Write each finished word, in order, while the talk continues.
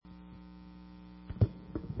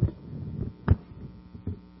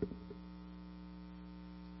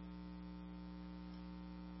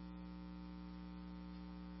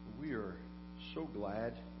so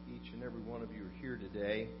glad each and every one of you are here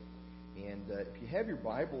today. And if you have your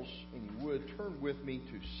Bibles, and you would, turn with me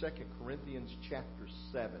to 2 Corinthians chapter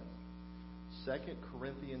 7. 2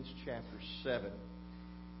 Corinthians chapter 7.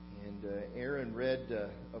 And Aaron read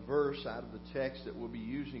a verse out of the text that we'll be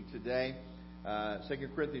using today. 2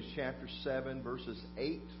 Corinthians chapter 7, verses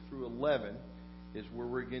 8 through 11 is where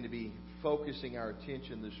we're going to be focusing our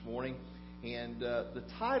attention this morning. And the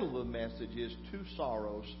title of the message is Two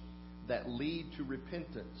Sorrows That Lead to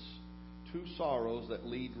Repentance. Two sorrows that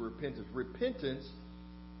lead to repentance. Repentance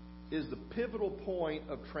is the pivotal point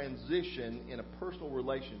of transition in a personal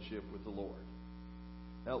relationship with the Lord.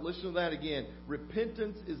 Now listen to that again.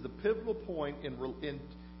 Repentance is the pivotal point in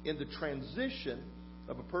the transition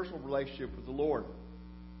of a personal relationship with the Lord.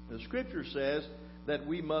 The Scripture says that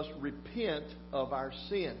we must repent of our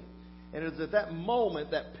sin. And it's at that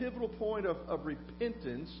moment, that pivotal point of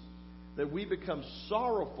repentance, that we become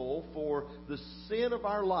sorrowful for the sin of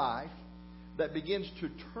our life that begins to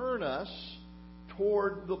turn us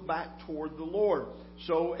back toward the Lord.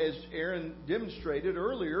 So as Aaron demonstrated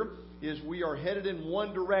earlier, is we are headed in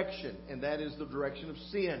one direction, and that is the direction of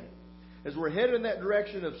sin. As we're headed in that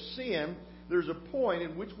direction of sin, there's a point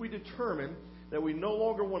in which we determine that we no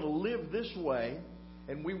longer want to live this way,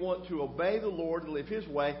 and we want to obey the Lord and live His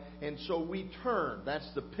way, and so we turn.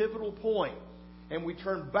 That's the pivotal point. And we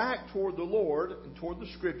turn back toward the Lord and toward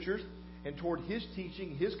the Scriptures and toward His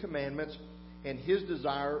teaching, His commandments, and His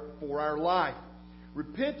desire for our life.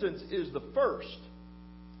 Repentance is the first,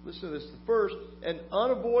 listen to this, the first and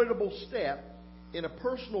unavoidable step in a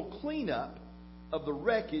personal cleanup of the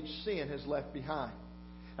wreckage sin has left behind.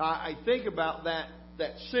 Now, I think about that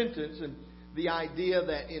sentence and the idea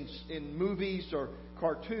that in movies or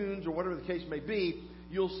cartoons or whatever the case may be,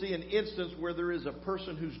 you'll see an instance where there is a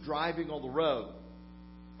person who's driving on the road.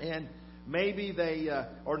 And maybe they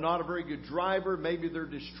are not a very good driver. Maybe they're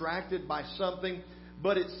distracted by something.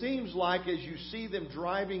 But it seems like as you see them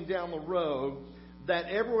driving down the road, that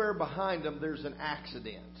everywhere behind them there's an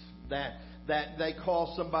accident. That they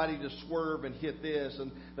cause somebody to swerve and hit this.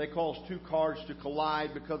 And they cause two cars to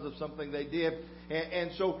collide because of something they did. And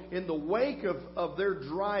so in the wake of their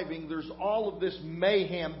driving, there's all of this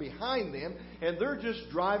mayhem behind them. And they're just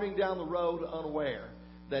driving down the road unaware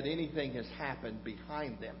that anything has happened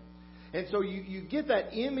behind them. And so you get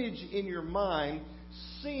that image in your mind.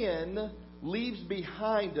 Sin leaves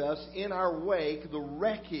behind us in our wake the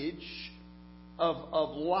wreckage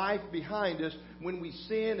of life behind us when we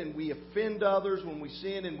sin and we offend others, when we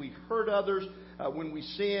sin and we hurt others, when we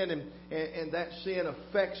sin and that sin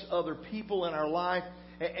affects other people in our life.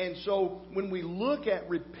 And so when we look at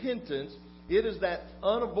repentance, it is that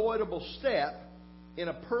unavoidable step in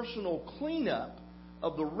a personal cleanup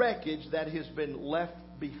of the wreckage that has been left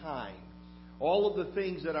behind. All of the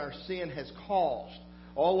things that our sin has caused,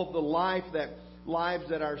 all of the lives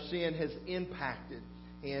that our sin has impacted,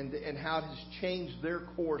 and how it has changed their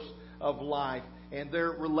course of life and their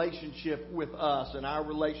relationship with us and our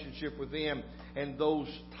relationship with them and those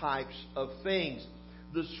types of things.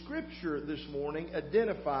 The Scripture this morning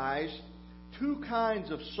identifies two kinds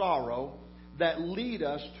of sorrow that lead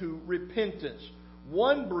us to repentance.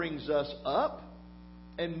 One brings us up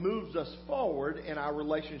and moves us forward in our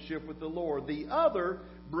relationship with the Lord. The other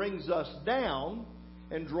brings us down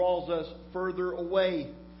and draws us further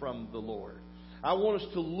away from the Lord. I want us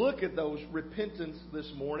to look at those repentance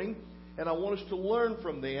this morning, and I want us to learn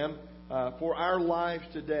from them for our lives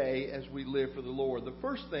today as we live for the Lord. The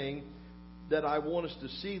first thing that I want us to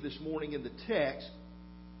see this morning in the text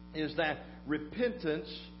is that repentance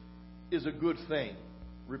is a good thing.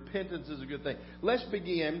 Repentance is a good thing. Let's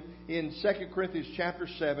begin in 2 Corinthians chapter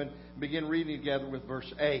 7, begin reading together with verse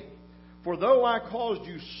 8. For though I caused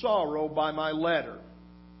you sorrow by my letter,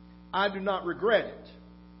 I do not regret it,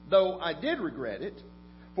 though I did regret it.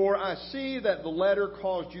 For I see that the letter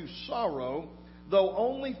caused you sorrow, though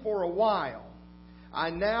only for a while.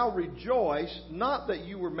 I now rejoice, not that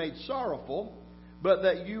you were made sorrowful, but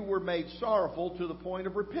that you were made sorrowful to the point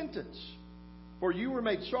of repentance. For you were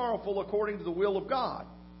made sorrowful according to the will of God,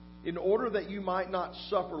 in order that you might not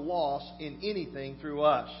suffer loss in anything through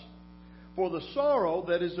us. For the sorrow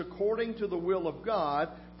that is according to the will of God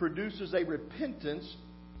produces a repentance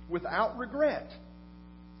without regret,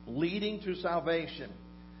 leading to salvation.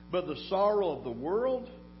 But the sorrow of the world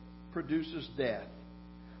produces death.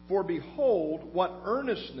 For behold, what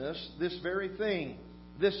earnestness this very thing,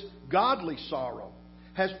 this godly sorrow,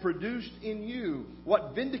 has produced in you.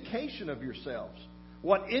 What vindication of yourselves,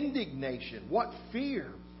 what indignation, what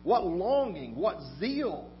fear, what longing, what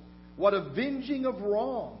zeal, what avenging of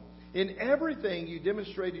wrong. In everything you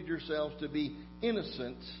demonstrated yourselves to be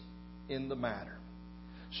innocent in the matter.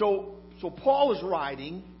 So Paul is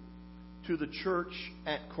writing to the church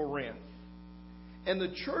at Corinth. And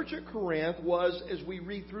the church at Corinth was, as we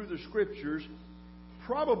read through the Scriptures,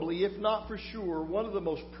 probably, if not for sure, one of the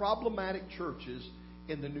most problematic churches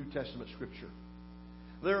in the New Testament Scripture.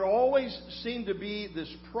 There always seemed to be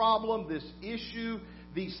this problem, this issue,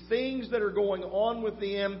 these things that are going on with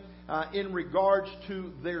them in regards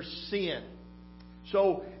to their sin.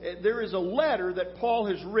 So there is a letter that Paul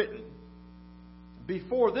has written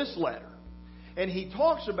before this letter. And he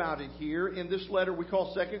talks about it here in this letter we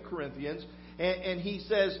call 2 Corinthians. And he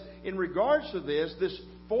says, in regards to this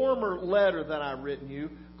former letter that I've written you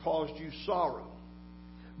caused you sorrow.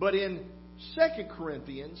 But in 2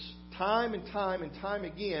 Corinthians, time and time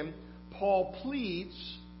again, Paul pleads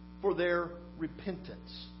for their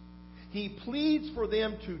repentance. He pleads for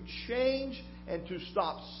them to change and to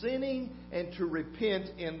stop sinning and to repent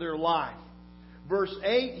in their life. Verse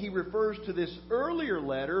 8, he refers to this earlier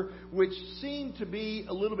letter, which seemed to be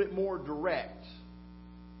a little bit more direct.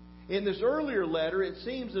 In this earlier letter, it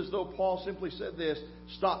seems as though Paul simply said this: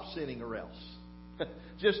 stop sinning or else.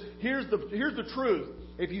 Just here's the truth.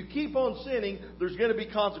 If you keep on sinning, there's going to be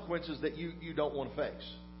consequences that you don't want to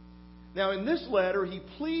face. Now, in this letter, he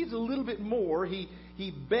pleads a little bit more. He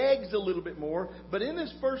begs a little bit more. But in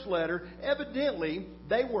this first letter, evidently,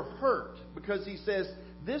 they were hurt because he says,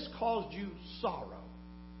 this caused you sorrow.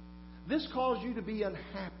 This caused you to be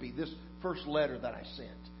unhappy, this first letter that I sent.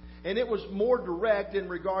 And it was more direct in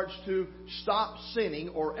regards to stop sinning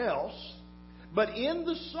or else. But in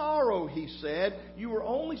the sorrow, he said, you were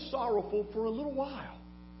only sorrowful for a little while.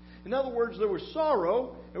 In other words, there was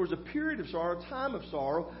sorrow, there was a period of sorrow, a time of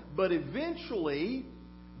sorrow, but eventually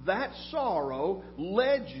that sorrow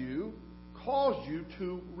caused you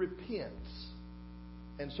to repent.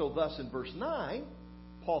 And so thus in verse 9,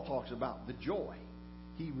 Paul talks about the joy.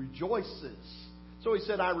 He rejoices. So he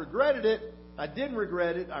said, I regretted it. I didn't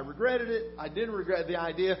regret it. I regretted it. I didn't regret the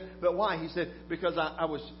idea. But why? He said, because I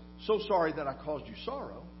was so sorry that I caused you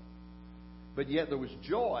sorrow. But yet there was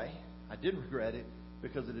joy. I didn't regret it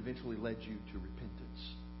because it eventually led you to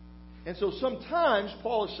repentance. And so sometimes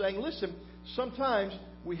Paul is saying, listen, sometimes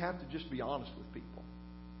we have to just be honest with people.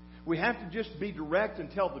 We have to just be direct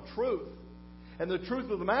and tell the truth. And the truth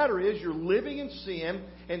of the matter is you're living in sin,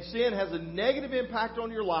 and sin has a negative impact on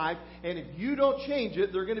your life. And if you don't change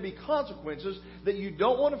it, there are going to be consequences that you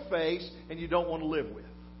don't want to face and you don't want to live with.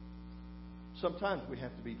 Sometimes we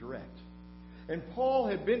have to be direct. And Paul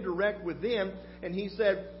had been direct with them, and he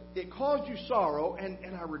said, it caused you sorrow, and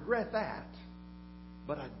I regret that.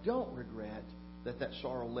 But I don't regret that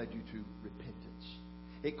sorrow led you to repentance.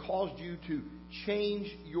 It caused you to change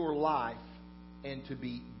your life and to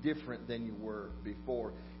be different than you were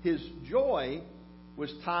before. His joy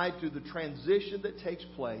was tied to the transition that takes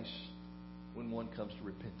place when one comes to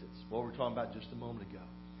repentance. What we were talking about just a moment ago.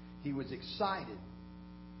 He was excited.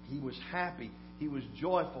 He was happy. He was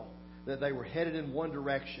joyful that they were headed in one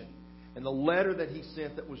direction. And the letter that he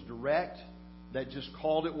sent that was direct, that just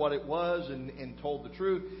called it what it was and told the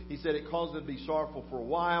truth, he said it caused them to be sorrowful for a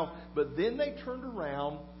while. But then they turned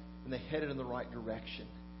around and they headed in the right direction.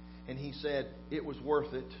 And he said, it was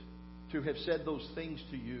worth it to have said those things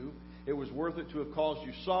to you. It was worth it to have caused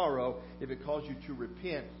you sorrow if it caused you to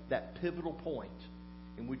repent. That pivotal point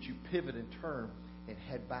in which you pivot and turn and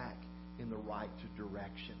head back in the right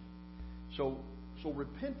direction. So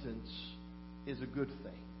repentance is a good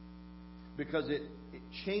thing because it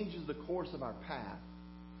changes the course of our path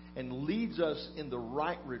and leads us in the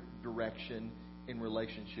right direction in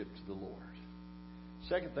relationship to the Lord.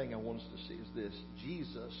 Second thing I want us to see is this: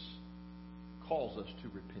 Jesus calls us to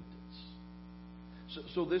repentance.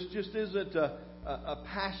 So this just isn't a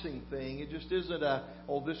passing thing. It just isn't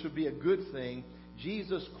this would be a good thing.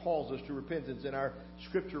 Jesus calls us to repentance. In our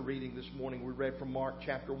scripture reading this morning, we read from Mark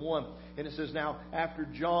chapter 1. And it says, now, after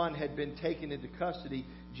John had been taken into custody,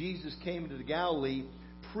 Jesus came into Galilee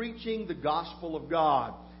preaching the gospel of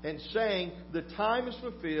God and saying, the time is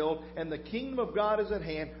fulfilled and the kingdom of God is at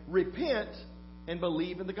hand. Repent and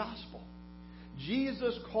believe in the gospel.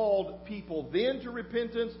 Jesus called people then to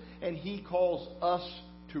repentance, and He calls us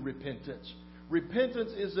to repentance.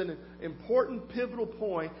 Repentance is an important pivotal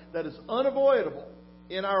point that is unavoidable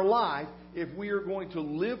in our life if we are going to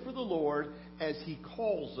live for the Lord as He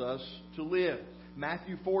calls us to live.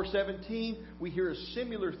 Matthew 4:17, we hear a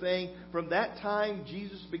similar thing. From that time,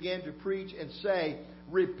 Jesus began to preach and say,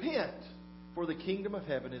 repent, for the kingdom of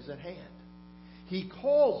heaven is at hand. He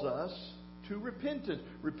calls us to repentance.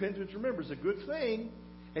 Repentance, remember, is a good thing.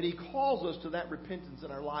 And He calls us to that repentance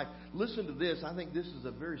in our life. Listen to this. I think this is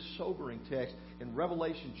a very sobering text in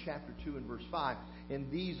Revelation chapter 2 and verse 5. And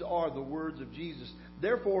these are the words of Jesus.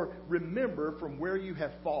 Therefore, remember from where you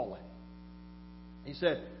have fallen. He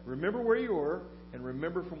said, remember where you were and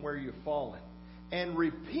remember from where you have fallen. And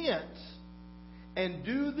repent and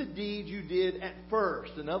do the deeds you did at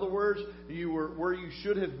first. In other words, you were where you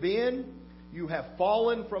should have been. You have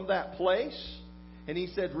fallen from that place. And He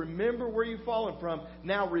said, remember where you've fallen from.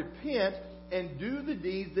 Now repent and do the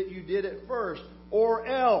deeds that you did at first. Or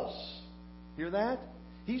else. Hear that?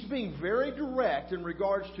 He's being very direct in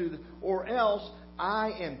regards to or else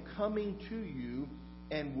I am coming to you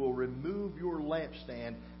and will remove your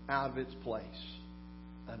lampstand out of its place.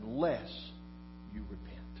 Unless you repent.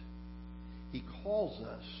 He calls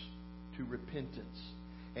us to repentance.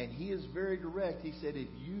 And He is very direct. He said, if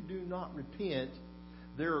you do not repent,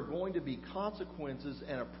 there are going to be consequences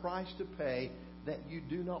and a price to pay that you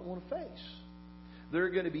do not want to face. There are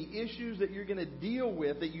going to be issues that you're going to deal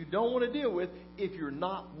with that you don't want to deal with if you're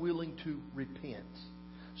not willing to repent.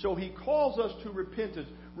 So He calls us to repentance.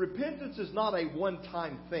 Repentance is not a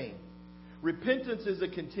one-time thing. Repentance is a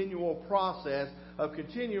continual process of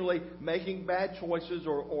continually making bad choices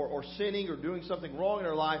or sinning or doing something wrong in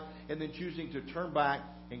our life and then choosing to turn back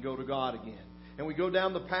and go to God again. And we go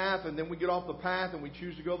down the path and then we get off the path and we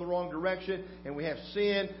choose to go the wrong direction and we have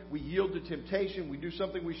sin, we yield to temptation, we do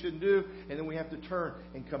something we shouldn't do, and then we have to turn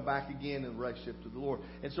and come back again in relationship to the Lord.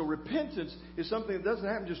 And so repentance is something that doesn't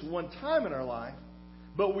happen just one time in our life,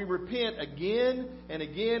 but we repent again and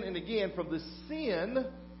again and again from the sin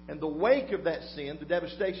and the wake of that sin, the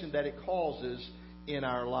devastation that it causes in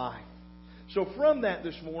our life. So from that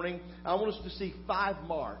this morning, I want us to see 5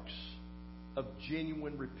 marks of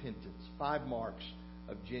genuine repentance. 5 marks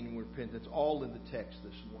of genuine repentance, all in the text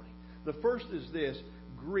this morning. The first is this,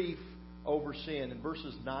 grief over sin. In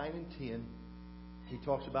verses 9 and 10, he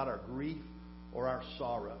talks about our grief or our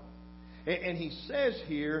sorrow. And he says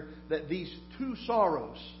here that these 2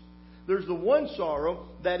 sorrows, there's the one sorrow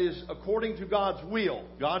that is according to God's will,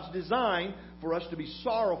 God's design for us to be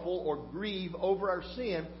sorrowful or grieve over our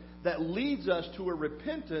sin that leads us to a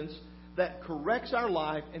repentance that corrects our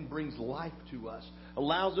life and brings life to us.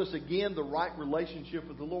 Allows us, again, the right relationship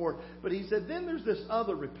with the Lord. But he said, then there's this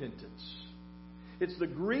other repentance. It's the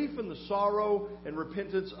grief and the sorrow and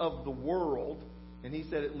repentance of the world. And he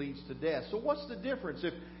said it leads to death. So what's the difference?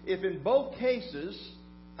 If in both cases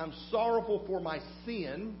I'm sorrowful for my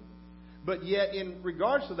sin, but yet in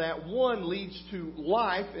regards to that, one leads to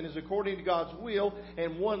life and is according to God's will,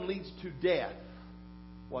 and one leads to death.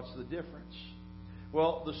 What's the difference?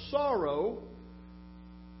 Well, the sorrow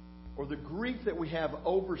or the grief that we have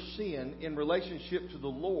over sin in relationship to the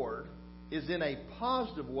Lord is in a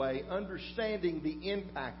positive way, understanding the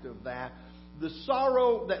impact of that. The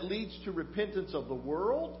sorrow that leads to repentance of the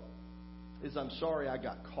world is, I'm sorry I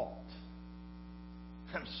got caught.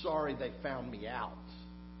 I'm sorry they found me out.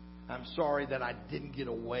 I'm sorry that I didn't get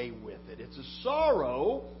away with it. It's a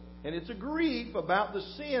sorrow and it's a grief about the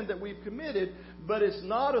sin that we've committed, but it's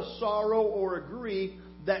not a sorrow or a grief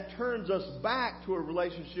that turns us back to a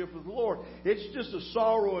relationship with the Lord. It's just a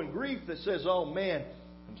sorrow and grief that says, oh man,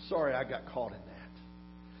 I'm sorry I got caught in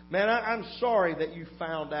that. Man, I'm sorry that you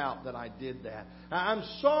found out that I did that. I'm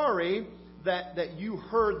sorry that you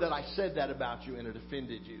heard that I said that about you and it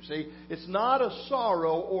offended you. See, it's not a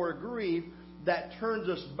sorrow or a grief that turns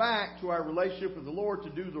us back to our relationship with the Lord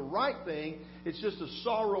to do the right thing. It's just a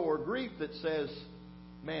sorrow or grief that says,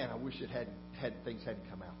 man, I wish things hadn't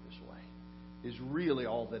come out this way. Is really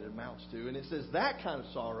all that it amounts to. And it says that kind of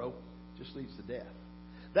sorrow just leads to death.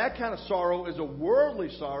 That kind of sorrow is a worldly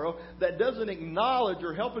sorrow that doesn't acknowledge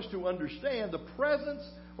or help us to understand the presence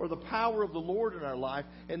or the power of the Lord in our life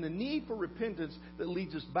and the need for repentance that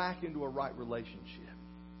leads us back into a right relationship.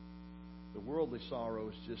 The worldly sorrow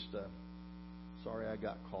is just sorry I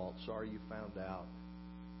got caught. Sorry you found out.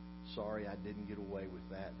 Sorry I didn't get away with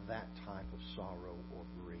that. That type of sorrow or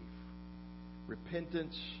grief.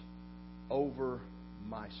 Repentance over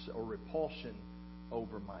or repulsion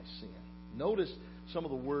over my sin. Notice some of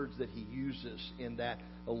the words that he uses in that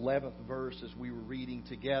 11th verse as we were reading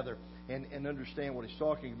together and understand what he's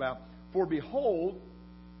talking about. For behold,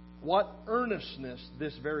 what earnestness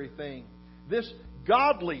this very thing, this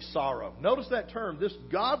godly sorrow. Notice that term, this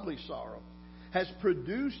godly sorrow has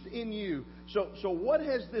produced in you. So what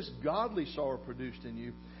has this godly sorrow produced in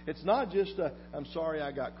you? It's not just I'm sorry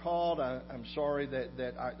I got caught. I'm sorry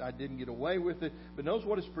that I didn't get away with it. But notice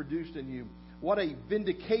what it's produced in you. What a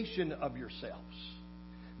vindication of yourselves.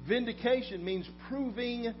 Vindication means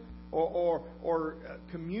proving or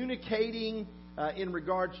communicating in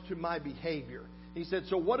regards to my behavior. He said,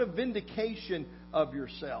 so what a vindication of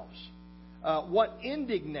yourselves. What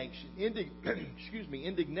indignation.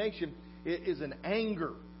 Indignation is an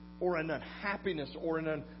anger or an unhappiness or an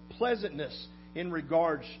unpleasantness in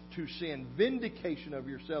regards to sin. Vindication of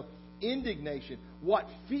yourself. Indignation. What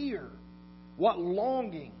fear. What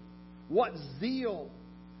longing. What zeal.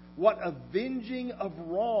 What avenging of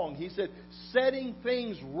wrong. He said, setting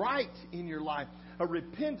things right in your life. A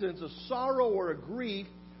repentance, a sorrow or a grief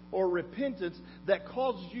or repentance that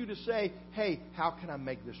causes you to say, hey, how can I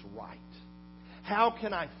make this right? How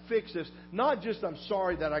can I fix this? Not just I'm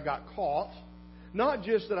sorry that I got caught. Not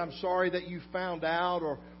just that I'm sorry that you found out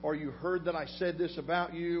or you heard that I said this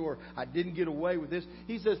about you or I didn't get away with this.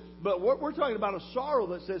 He says, but what we're talking about a sorrow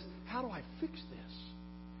that says, how do I fix this?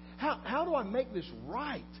 How do I make this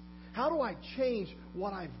right? How do I change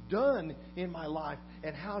what I've done in my life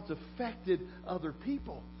and how it's affected other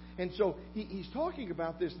people? And so he's talking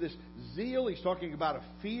about this zeal. He's talking about a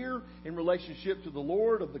fear in relationship to the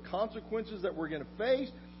Lord of the consequences that we're going to face.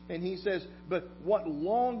 And he says, but what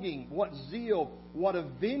longing, what zeal, what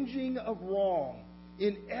avenging of wrong.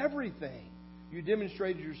 In everything, you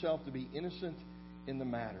demonstrated yourself to be innocent in the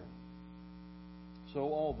matter. So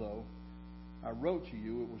although I wrote to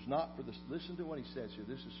you, it was not for this. Listen to what he says here.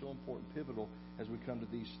 This is so important, pivotal, as we come to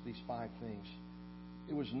these 5 things.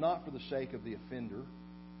 It was not for the sake of the offender,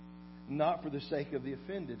 not for the sake of the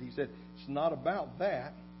offended. He said, it's not about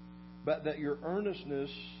that, but that your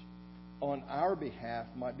earnestness on our behalf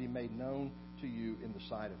might be made known to you in the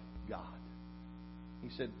sight of God. He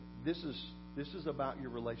said, this is about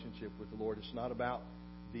your relationship with the Lord. It's not about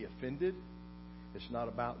the offended. It's not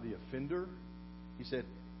about the offender. He said,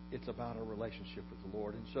 it's about a relationship with the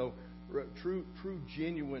Lord. And so true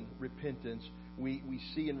genuine repentance, we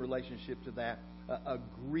see in relationship to that a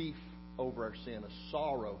grief over our sin, a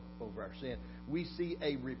sorrow over our sin. We see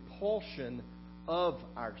a repulsion of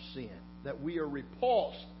our sin, that we are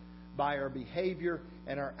repulsed by our behavior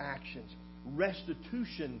and our actions.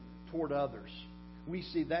 Restitution toward others. We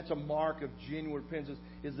see that's a mark of genuine repentance,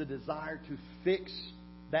 is a desire to fix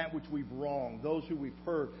that which we've wronged, those who we've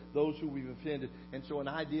hurt, those who we've offended. And so an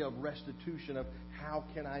idea of restitution of how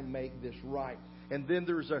can I make this right? And then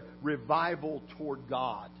there's a revival toward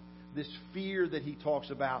God. This fear that he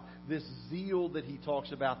talks about, this zeal that he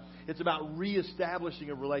talks about. It's about reestablishing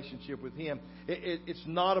a relationship with him. It's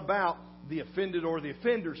not about the offended or the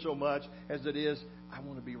offender so much as it is, I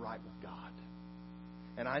want to be right with God.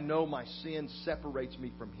 And I know my sin separates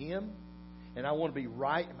me from him. And I want to be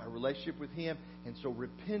right in my relationship with him. And so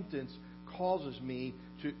repentance causes me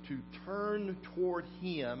to turn toward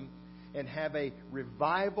him and have a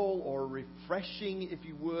revival or refreshing, if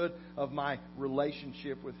you would, of my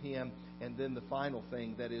relationship with him. And then the final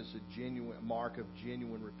thing that is a genuine mark of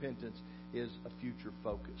genuine repentance is a future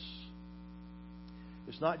focus.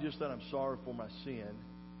 It's not just that I'm sorry for my sin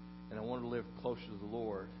and I want to live closer to the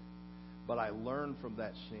Lord, but I learn from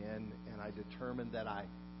that sin and I determine that I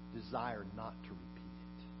desire not to repeat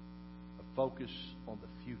it. A focus on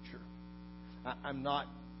the future. I'm not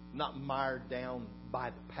mired down by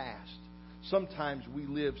the past. Sometimes we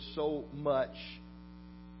live so much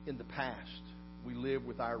in the past. We live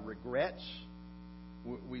with our regrets.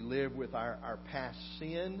 We live with our past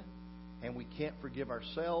sin. And we can't forgive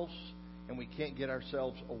ourselves. And we can't get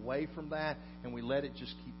ourselves away from that. And we let it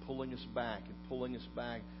just keep pulling us back and pulling us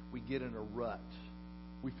back. We get in a rut.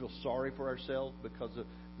 We feel sorry for ourselves because of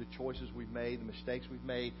the choices we've made, the mistakes we've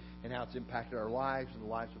made, and how it's impacted our lives and the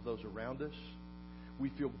lives of those around us. We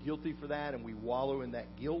feel guilty for that, and we wallow in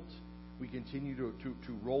that guilt. We continue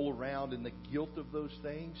to roll around in the guilt of those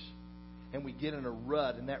things, and we get in a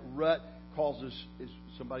rut. And that rut causes, as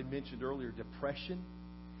somebody mentioned earlier, depression.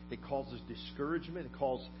 It causes discouragement. It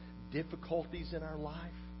causes difficulties in our life.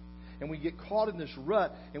 And we get caught in this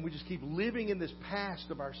rut, and we just keep living in this past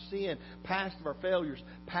of our sin, past of our failures,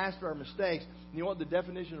 past of our mistakes. And you know what the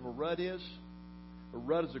definition of a rut is? A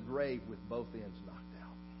rut is a grave with both ends knocked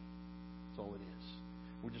out. That's all it is.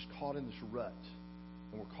 We're just caught in this rut,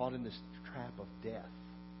 and we're caught in this trap of death.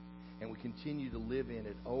 And we continue to live in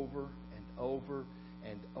it over and over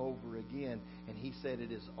and over again. And he said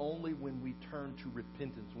it is only when we turn to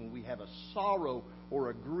repentance, when we have a sorrow or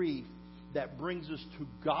a grief that brings us to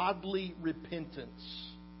godly repentance.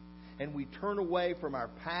 And we turn away from our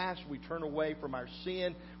past. We turn away from our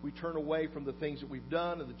sin. We turn away from the things that we've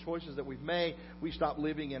done and the choices that we've made. We stop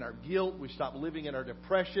living in our guilt. We stop living in our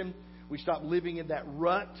depression. We stop living in that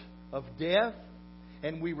rut of death.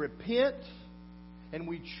 And we repent. And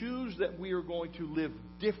we choose that we are going to live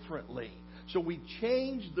differently. So we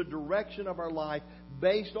change the direction of our life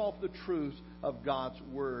based off the truths of God's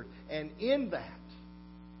Word. And in that,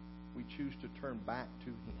 we choose to turn back to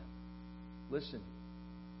Him. Listen,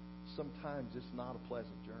 sometimes it's not a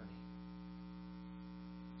pleasant journey.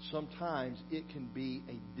 Sometimes it can be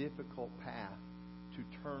a difficult path to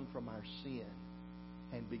turn from our sin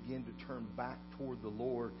and begin to turn back toward the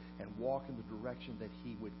Lord and walk in the direction that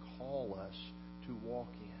He would call us to walk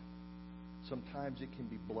in. Sometimes it can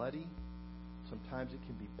be bloody. Sometimes it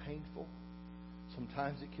can be painful.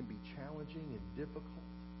 Sometimes it can be challenging and difficult.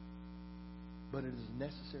 But it is a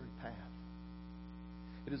necessary path.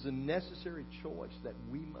 It is a necessary choice that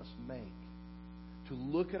we must make to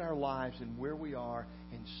look at our lives and where we are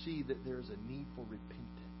and see that there is a need for repentance.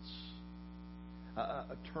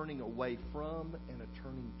 A turning away from and a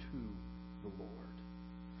turning to the Lord.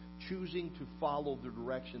 Choosing to follow the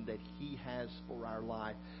direction that He has for our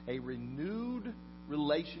life. A renewed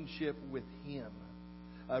relationship with Him.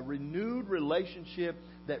 A renewed relationship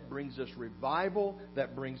that brings us revival,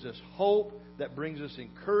 that brings us hope, that brings us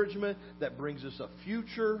encouragement, that brings us a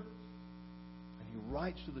future. And he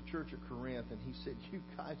writes to the church at Corinth and he said, you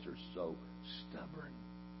guys are so stubborn.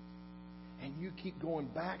 And you keep going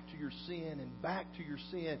back to your sin and back to your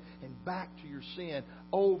sin and back to your sin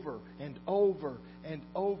over and over and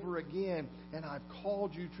over again. And I've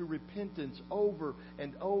called you to repentance over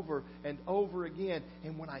and over and over again.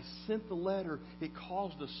 And when I sent the letter, it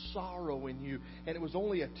caused a sorrow in you. And it was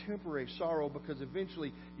only a temporary sorrow because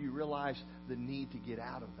eventually you realize the need to get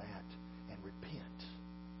out of that and repent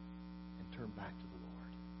and turn back to the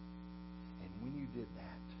Lord. And when you did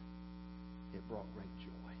that, it brought great joy.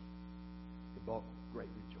 It brought great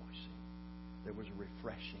rejoicing. There was a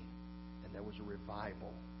refreshing, and there was a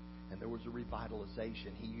revival, and there was a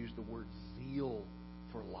revitalization. He used the word zeal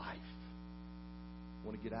for life.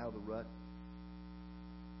 Want to get out of the rut?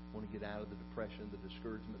 Want to get out of the depression, the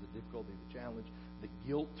discouragement, the difficulty, the challenge, the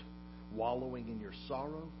guilt, wallowing in your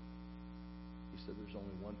sorrow? He said there's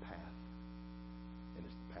only one path, and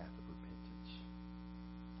it's the path of repentance.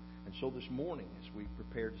 And so this morning, as we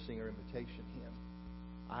prepare to sing our invitation hymn,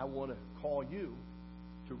 I want to call you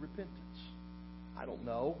to repentance. I don't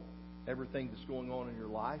know everything that's going on in your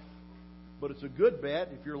life, but it's a good bet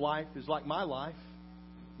if your life is like my life,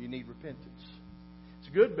 you need repentance. It's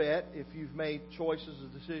a good bet if you've made choices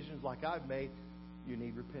and decisions like I've made, you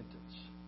need repentance.